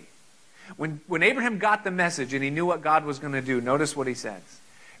 23. When Abraham got the message and he knew what God was going to do, notice what he says.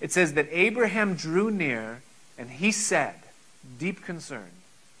 It says that Abraham drew near and he said, deep concern,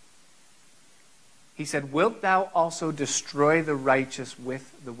 he said, "Wilt thou also destroy the righteous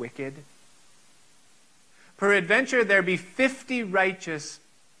with the wicked? Peradventure there be 50 righteous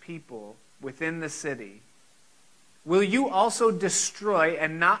people within the city. Will you also destroy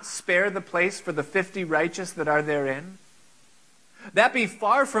and not spare the place for the 50 righteous that are therein? That be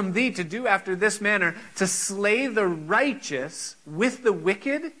far from thee to do after this manner, to slay the righteous with the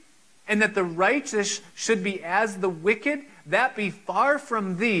wicked, and that the righteous should be as the wicked. That be far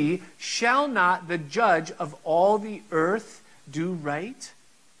from thee. Shall not the judge of all the earth do right?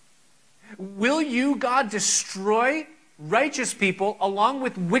 Will you, God, destroy righteous people along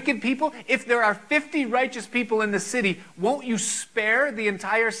with wicked people? If there are 50 righteous people in the city, won't you spare the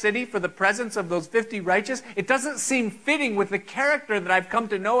entire city for the presence of those 50 righteous? It doesn't seem fitting with the character that I've come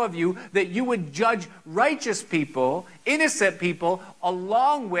to know of you that you would judge righteous people, innocent people,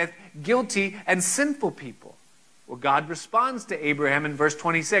 along with guilty and sinful people." Well, God responds to Abraham in verse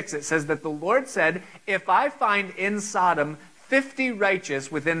 26. It says that the Lord said, "If I find in Sodom 50 righteous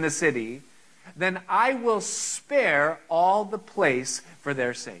within the city, then I will spare all the place for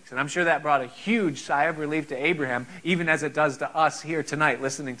their sakes." And I'm sure that brought a huge sigh of relief to Abraham, even as it does to us here tonight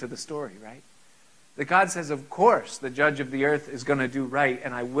listening to the story, right? That God says, of course, the judge of the earth is going to do right,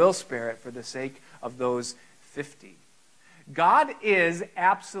 and I will spare it for the sake of those 50. God is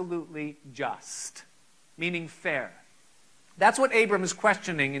absolutely just, meaning fair. That's what Abram is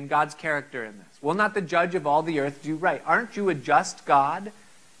questioning in God's character in this. Will not the judge of all the earth do right? Aren't you a just God?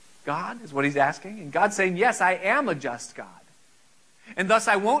 God is what he's asking. And God's saying, yes, I am a just God. And thus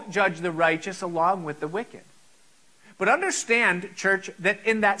I won't judge the righteous along with the wicked. But understand, church, that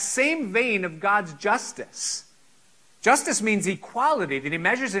in that same vein of God's justice, justice means equality, that he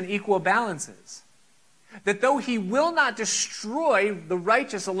measures in equal balances. That though he will not destroy the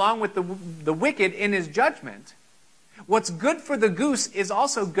righteous along with the wicked in his judgment, what's good for the goose is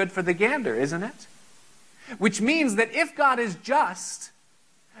also good for the gander, isn't it? Which means that if God is just,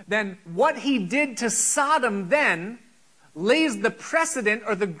 then what he did to Sodom then lays the precedent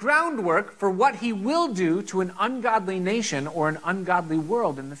or the groundwork for what he will do to an ungodly nation or an ungodly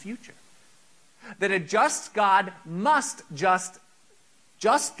world in the future. That a just God must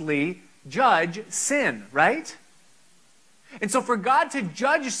justly judge sin, right? And so for God to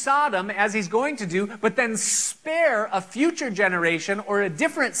judge Sodom as he's going to do, but then spare a future generation or a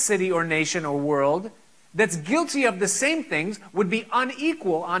different city or nation or world that's guilty of the same things would be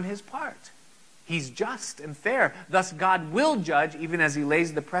unequal on his part. He's just and fair. Thus God will judge even as he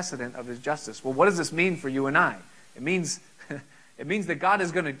lays the precedent of his justice. Well, what does this mean for you and I? It means that God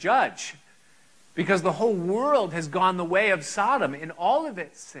is going to judge because the whole world has gone the way of Sodom in all of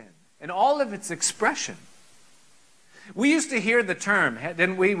its sin, in all of its expression. We used to hear the term,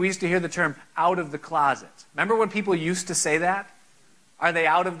 didn't we? We used to hear the term out of the closet. Remember when people used to say that? Are they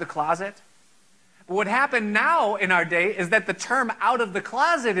out of the closet? But what happened now in our day is that the term out of the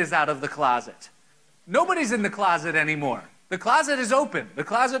closet is out of the closet. Nobody's in the closet anymore. The closet is open. The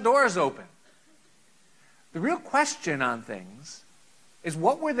closet door is open. The real question on things is,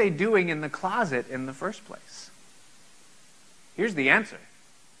 what were they doing in the closet in the first place? Here's the answer.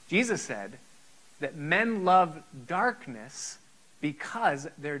 Jesus said that men loved darkness because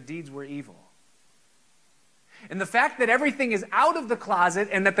their deeds were evil. And the fact that everything is out of the closet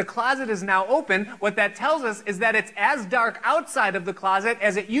and that the closet is now open, what that tells us is that it's as dark outside of the closet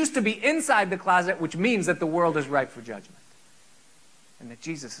as it used to be inside the closet, which means that the world is ripe for judgment. And that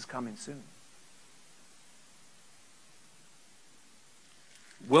Jesus is coming soon.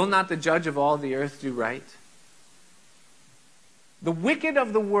 Will not the judge of all the earth do right? The wicked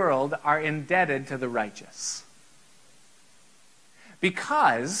of the world are indebted to the righteous.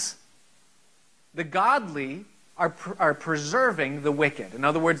 Because the godly are preserving the wicked. In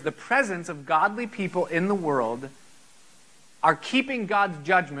other words, the presence of godly people in the world are keeping God's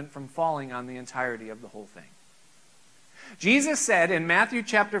judgment from falling on the entirety of the whole thing. Jesus said in Matthew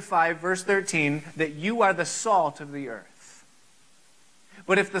chapter 5, verse 13, that you are the salt of the earth.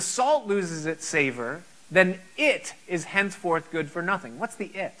 But if the salt loses its savor, then it is henceforth good for nothing. What's the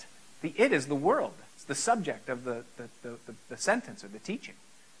it? The it is the world. It's the subject of the sentence or the teaching.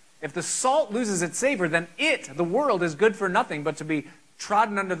 If the salt loses its savor, then the world, is good for nothing but to be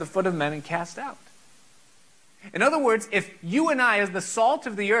trodden under the foot of men and cast out. In other words, if you and I, as the salt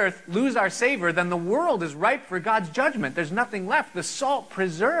of the earth, lose our savor, then the world is ripe for God's judgment. There's nothing left. The salt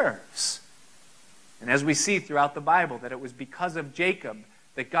preserves. And as we see throughout the Bible, that it was because of Jacob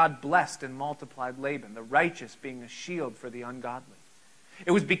that God blessed and multiplied Laban, the righteous being a shield for the ungodly.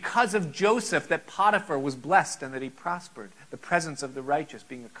 It was because of Joseph that Potiphar was blessed and that he prospered, the presence of the righteous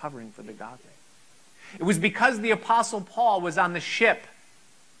being a covering for the godly. It was because the Apostle Paul was on the ship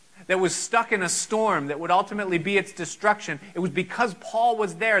that was stuck in a storm that would ultimately be its destruction. It was because Paul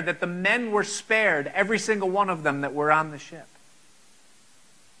was there that the men were spared, every single one of them that were on the ship.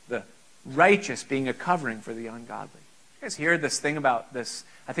 The righteous being a covering for the ungodly. You guys hear this thing about this,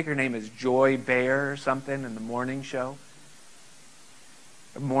 I think her name is Joy Behar or something in the morning show?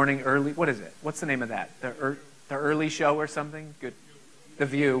 Morning early, what is it? What's the name of that? The early show or something? Good. The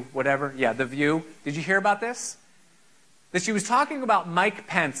View, whatever. Yeah, The View. Did you hear about this? That she was talking about Mike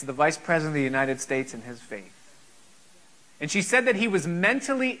Pence, the Vice President of the United States, and his faith. And she said that he was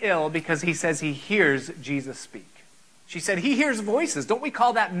mentally ill because he says he hears Jesus speak. She said he hears voices. Don't we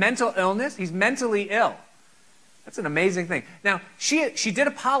call that mental illness? He's mentally ill. That's an amazing thing. Now, she did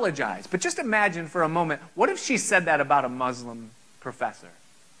apologize, but just imagine for a moment, what if she said that about a Muslim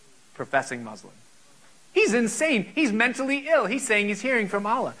professing Muslim? He's insane. He's mentally ill. He's saying he's hearing from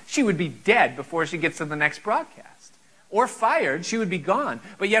Allah. She would be dead before she gets to the next broadcast. Or fired, she would be gone.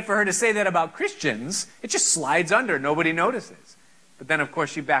 But yet for her to say that about Christians, it just slides under. Nobody notices. But then, of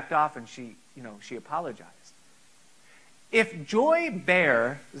course, she backed off and she apologized. If Joy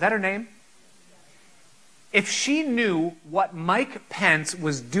Behar, is that her name? If she knew what Mike Pence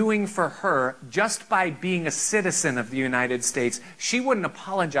was doing for her just by being a citizen of the United States, she wouldn't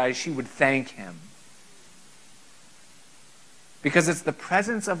apologize, she would thank him. Because it's the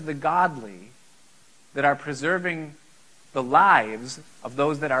presence of the godly that are preserving the lives of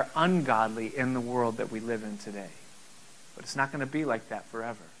those that are ungodly in the world that we live in today. But it's not going to be like that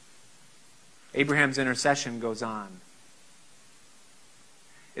forever. Abraham's intercession goes on.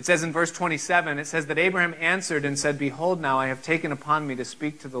 It says in verse 27, it says that Abraham answered and said, "Behold, now I have taken upon me to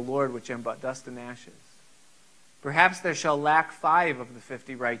speak to the Lord, which am but dust and ashes. Perhaps there shall lack 5 of the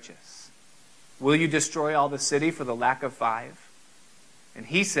 50 righteous. Will you destroy all the city for the lack of 5? And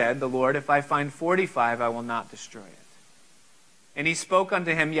he said, the Lord, if I find 45, I will not destroy it. And he spoke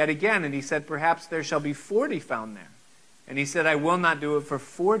unto him yet again, and he said, perhaps there shall be 40 found there. And he said, I will not do it for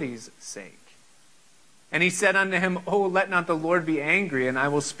 40's sake. And he said unto him, Oh, let not the Lord be angry, and I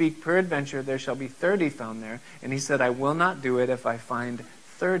will speak, peradventure there shall be 30 found there. And he said, I will not do it if I find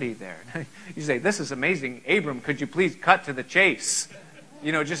 30 there. You say, this is amazing. Abram, could you please cut to the chase?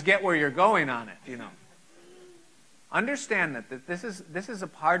 Just get where you're going on it, Understand that this is a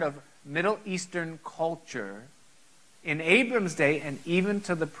part of Middle Eastern culture in Abram's day and even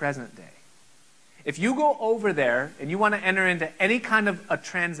to the present day. If you go over there and you want to enter into any kind of a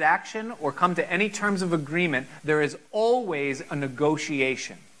transaction or come to any terms of agreement, there is always a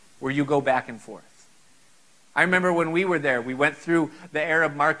negotiation where you go back and forth. I remember when we were there, we went through the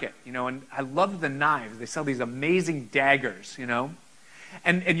Arab market, and I loved the knives. They sell these amazing daggers,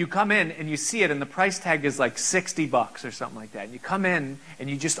 And you come in and you see it and the price tag is like $60 or something like that. And you come in and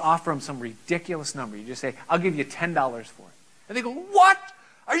you just offer them some ridiculous number. You just say, I'll give you $10 for it. And they go, what?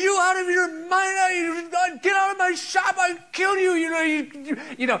 Are you out of your mind? Get out of my shop. I'll kill you.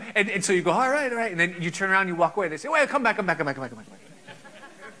 And so you go, all right. And then you turn around and you walk away. They say, wait, come back. And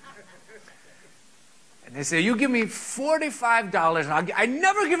they say, you give me $45. I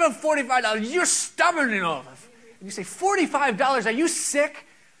never give up $45. You're stubborn enough. And you say, $45? Are you sick?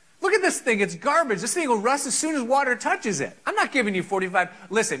 Look at this thing. It's garbage. This thing will rust as soon as water touches it. I'm not giving you $45.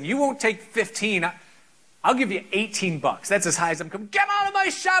 Listen, you won't take 15. I'll give you $18. That's as high as I'm coming. Get out of my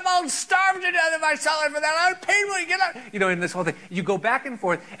shop. I'll starve to death if I sell it for that. I'll pay money. Get out. In this whole thing. You go back and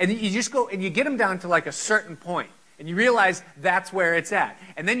forth, and you just go, and you get them down to like a certain point. And you realize that's where it's at.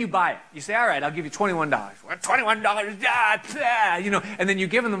 And then you buy it. You say, all right, I'll give you $21. Well, $21, and then you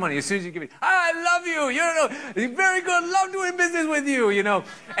give them the money. As soon as you give it, I love you. You're very good. Love doing business with you,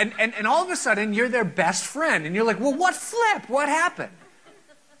 And all of a sudden, you're their best friend. And you're like, well, what flipped? What happened?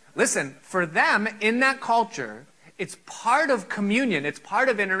 Listen, for them, in that culture, it's part of communion. It's part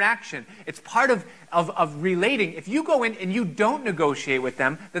of interaction. It's part of relating. If you go in and you don't negotiate with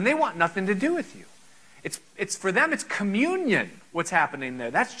them, then they want nothing to do with you. It's for them, it's communion, what's happening there.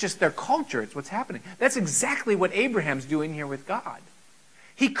 That's just their culture. It's what's happening. That's exactly what Abraham's doing here with God.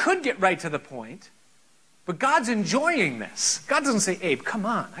 He could get right to the point, but God's enjoying this. God doesn't say, Abe, come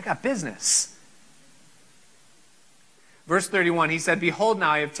on, I got business. Verse 31, he said, "Behold,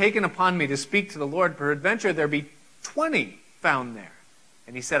 now I have taken upon me to speak to the Lord. Peradventure there be 20 found there."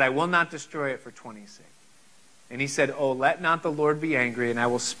 And he said, "I will not destroy it for 20's sake." And he said, "Oh, let not the Lord be angry, and I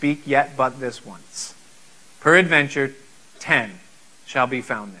will speak yet but this once. Peradventure 10 shall be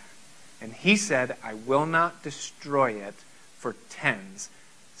found there." And he said, "I will not destroy it for 10's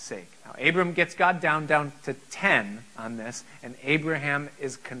sake." Now, Abram gets God down to 10 on this, and Abraham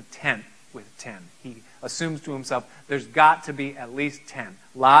is content with 10. He assumes to himself, there's got to be at least 10.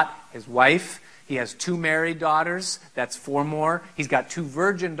 Lot, his wife, he has 2 married daughters, that's 4 more. He's got 2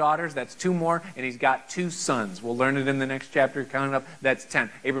 virgin daughters, that's 2 more. And he's got 2 sons. We'll learn it in the next chapter, count it up, that's 10.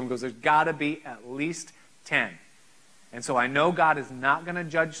 Abram goes, there's got to be at least 10. And so I know God is not going to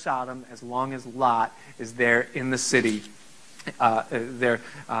judge Sodom as long as Lot is there in the city, in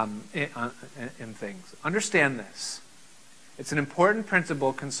things. Understand this. It's an important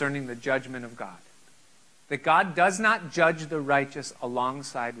principle concerning the judgment of God. That God does not judge the righteous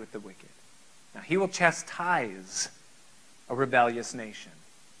alongside with the wicked. Now, he will chastise a rebellious nation.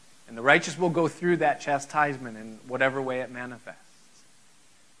 And the righteous will go through that chastisement in whatever way it manifests.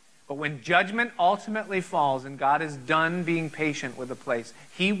 But when judgment ultimately falls and God is done being patient with a place,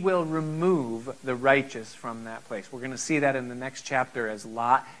 he will remove the righteous from that place. We're going to see that in the next chapter as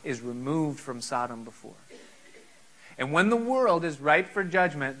Lot is removed from Sodom before. And when the world is ripe for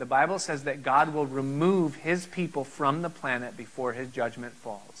judgment, the Bible says that God will remove his people from the planet before his judgment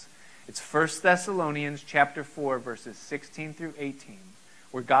falls. It's 1 Thessalonians chapter 4, verses 16 through 18,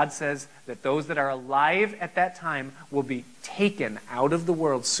 where God says that those that are alive at that time will be taken out of the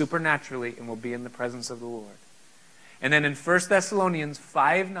world supernaturally and will be in the presence of the Lord. And then in 1 Thessalonians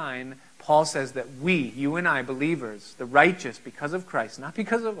 5:9, Paul says that we, you and I, believers, the righteous, because of Christ, not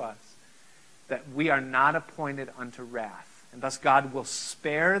because of us, that we are not appointed unto wrath. And thus God will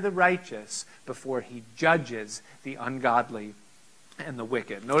spare the righteous before he judges the ungodly and the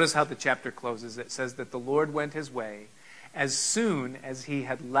wicked. Notice how the chapter closes. It says that the Lord went his way as soon as he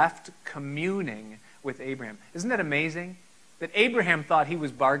had left communing with Abraham. Isn't that amazing? That Abraham thought he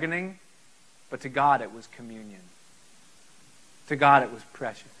was bargaining, but to God it was communion. To God it was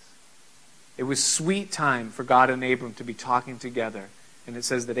precious. It was sweet time for God and Abram to be talking together. And it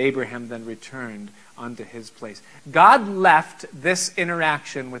says that Abraham then returned unto his place. God left this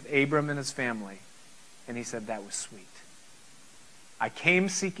interaction with Abram and his family, and he said, that was sweet. I came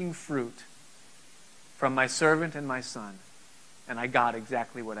seeking fruit from my servant and my son, and I got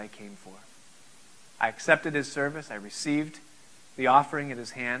exactly what I came for. I accepted his service. I received the offering at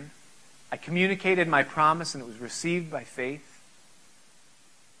his hand. I communicated my promise, and it was received by faith.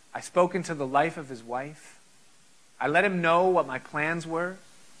 I spoke into the life of his wife. I let him know what my plans were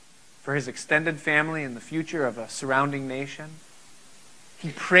for his extended family and the future of a surrounding nation. He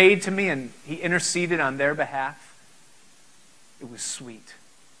prayed to me and he interceded on their behalf. It was sweet.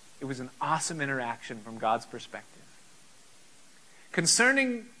 It was an awesome interaction from God's perspective.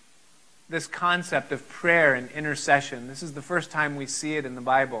 Concerning this concept of prayer and intercession, this is the first time we see it in the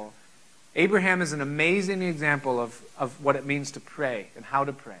Bible. Abraham is an amazing example of what it means to pray and how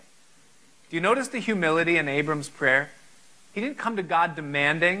to pray. Do you notice the humility in Abram's prayer? He didn't come to God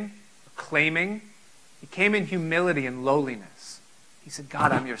demanding, claiming. He came in humility and lowliness. He said,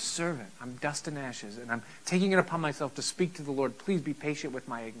 God, I'm your servant. I'm dust and ashes, and I'm taking it upon myself to speak to the Lord. Please be patient with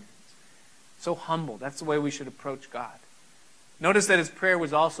my ignorance. So humble. That's the way we should approach God. Notice that his prayer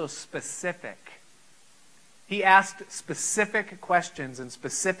was also specific. He asked specific questions and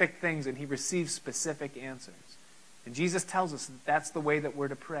specific things, and he received specific answers. And Jesus tells us that that's the way that we're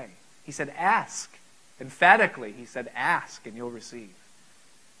to pray. He said, ask. Emphatically, he said, ask and you'll receive.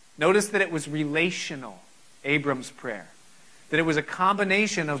 Notice that it was relational, Abram's prayer. That it was a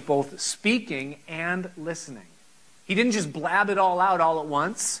combination of both speaking and listening. He didn't just blab it all out all at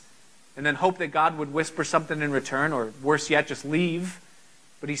once and then hope that God would whisper something in return, or worse yet, just leave.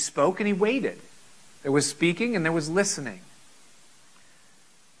 But he spoke and he waited. There was speaking and there was listening.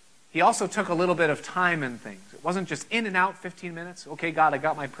 He also took a little bit of time in things. It wasn't just in and out 15 minutes. Okay, God, I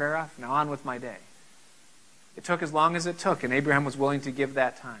got my prayer off. Now on with my day. It took as long as it took, and Abraham was willing to give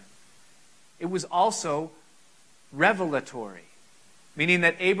that time. It was also revelatory, meaning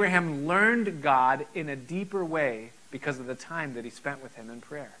that Abraham learned God in a deeper way because of the time that he spent with him in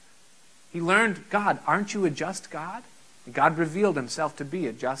prayer. He learned, God, aren't you a just God? And God revealed himself to be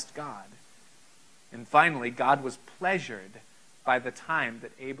a just God. And finally, God was pleasured by the time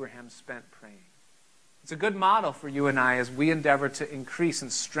that Abraham spent praying. It's a good model for you and I as we endeavor to increase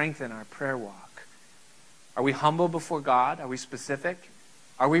and strengthen our prayer walk. Are we humble before God? Are we specific?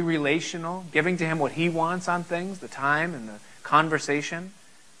 Are we relational, giving to him what he wants on things, the time and the conversation?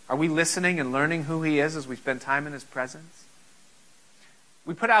 Are we listening and learning who he is as we spend time in his presence?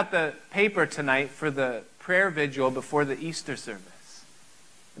 We put out the paper tonight for the prayer vigil before the Easter service.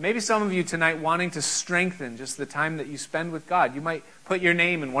 Maybe some of you tonight wanting to strengthen just the time that you spend with God. You might put your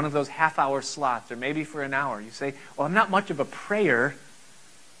name in one of those half-hour slots, or maybe for an hour. You say, well, I'm not much of a prayer.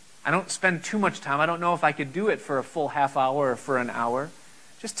 I don't spend too much time. I don't know if I could do it for a full half hour or for an hour.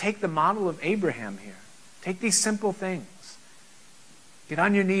 Just take the model of Abraham here. Take these simple things. Get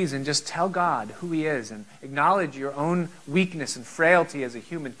on your knees and just tell God who he is and acknowledge your own weakness and frailty as a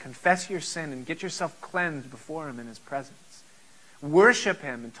human. Confess your sin and get yourself cleansed before him in his presence. Worship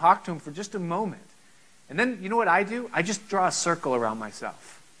him and talk to him for just a moment. And then, you know what I do? I just draw a circle around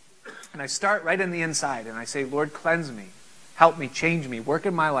myself. And I start right in the inside and I say, Lord, cleanse me. Help me, change me, work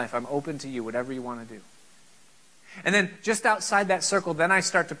in my life. I'm open to you, whatever you want to do. And then just outside that circle, then I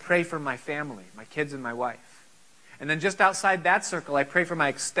start to pray for my family, my kids and my wife. And then just outside that circle, I pray for my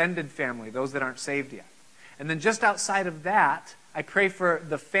extended family, those that aren't saved yet. And then just outside of that, I pray for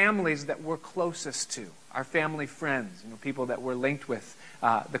the families that we're closest to, our family friends, people that we're linked with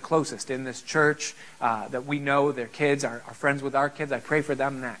the closest in this church, that we know their kids, are friends with our kids. I pray for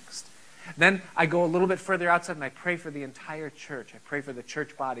them next. Then I go a little bit further outside and I pray for the entire church. I pray for the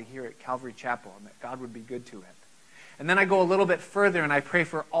church body here at Calvary Chapel and that God would be good to it. And then I go a little bit further and I pray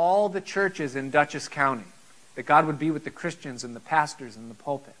for all the churches in Dutchess County, that God would be with the Christians and the pastors and the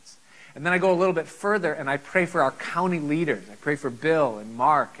pulpits. And then I go a little bit further and I pray for our county leaders. I pray for Bill and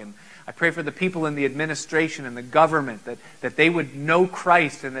Mark, and I pray for the people in the administration and the government, that they would know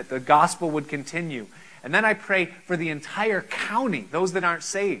Christ and that the gospel would continue. And then I pray for the entire county, those that aren't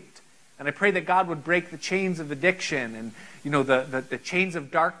saved. And I pray that God would break the chains of addiction and the chains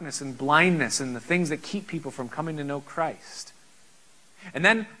of darkness and blindness and the things that keep people from coming to know Christ. And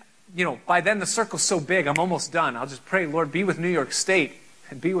then, by then the circle's so big, I'm almost done. I'll just pray, Lord, be with New York State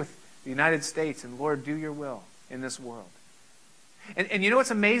and be with the United States, and Lord, do your will in this world. And you know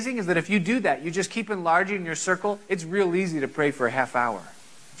what's amazing is that if you do that, you just keep enlarging your circle, it's real easy to pray for a half hour.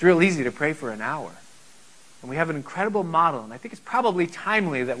 It's real easy to pray for an hour. And we have an incredible model, and I think it's probably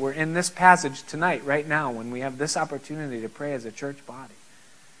timely that we're in this passage tonight, right now, when we have this opportunity to pray as a church body.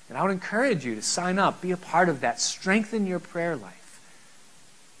 And I would encourage you to sign up, be a part of that, strengthen your prayer life.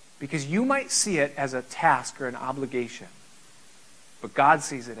 Because you might see it as a task or an obligation, but God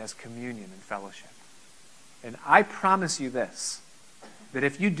sees it as communion and fellowship. And I promise you this, that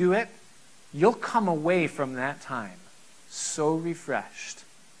if you do it, you'll come away from that time so refreshed,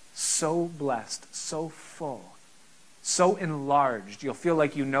 so blessed, so full, so enlarged. You'll feel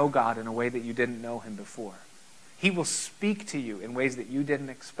like you know God in a way that you didn't know him before. He will speak to you in ways that you didn't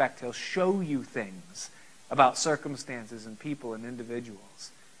expect. He'll show you things about circumstances and people and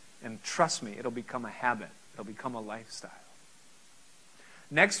individuals. And trust me, it'll become a habit. It'll become a lifestyle.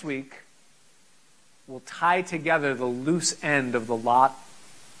 Next week, we'll tie together the loose end of the Lot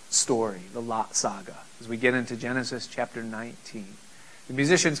story, the Lot saga, as we get into Genesis chapter 19. The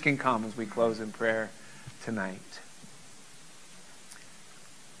musicians can come as we close in prayer tonight.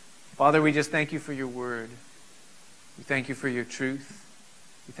 Father, we just thank you for your word. We thank you for your truth.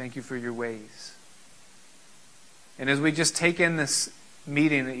 We thank you for your ways. And as we just take in this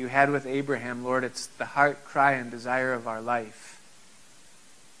meeting that you had with Abraham, Lord, it's the heart cry and desire of our life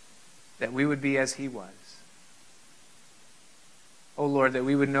that we would be as he was. Oh Lord, that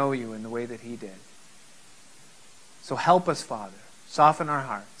we would know you in the way that he did. So help us, Father. Soften our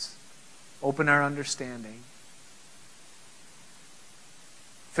hearts. Open our understanding.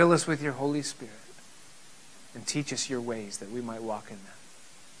 Fill us with your Holy Spirit. And teach us your ways that we might walk in them.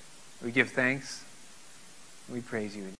 We give thanks. And we praise you.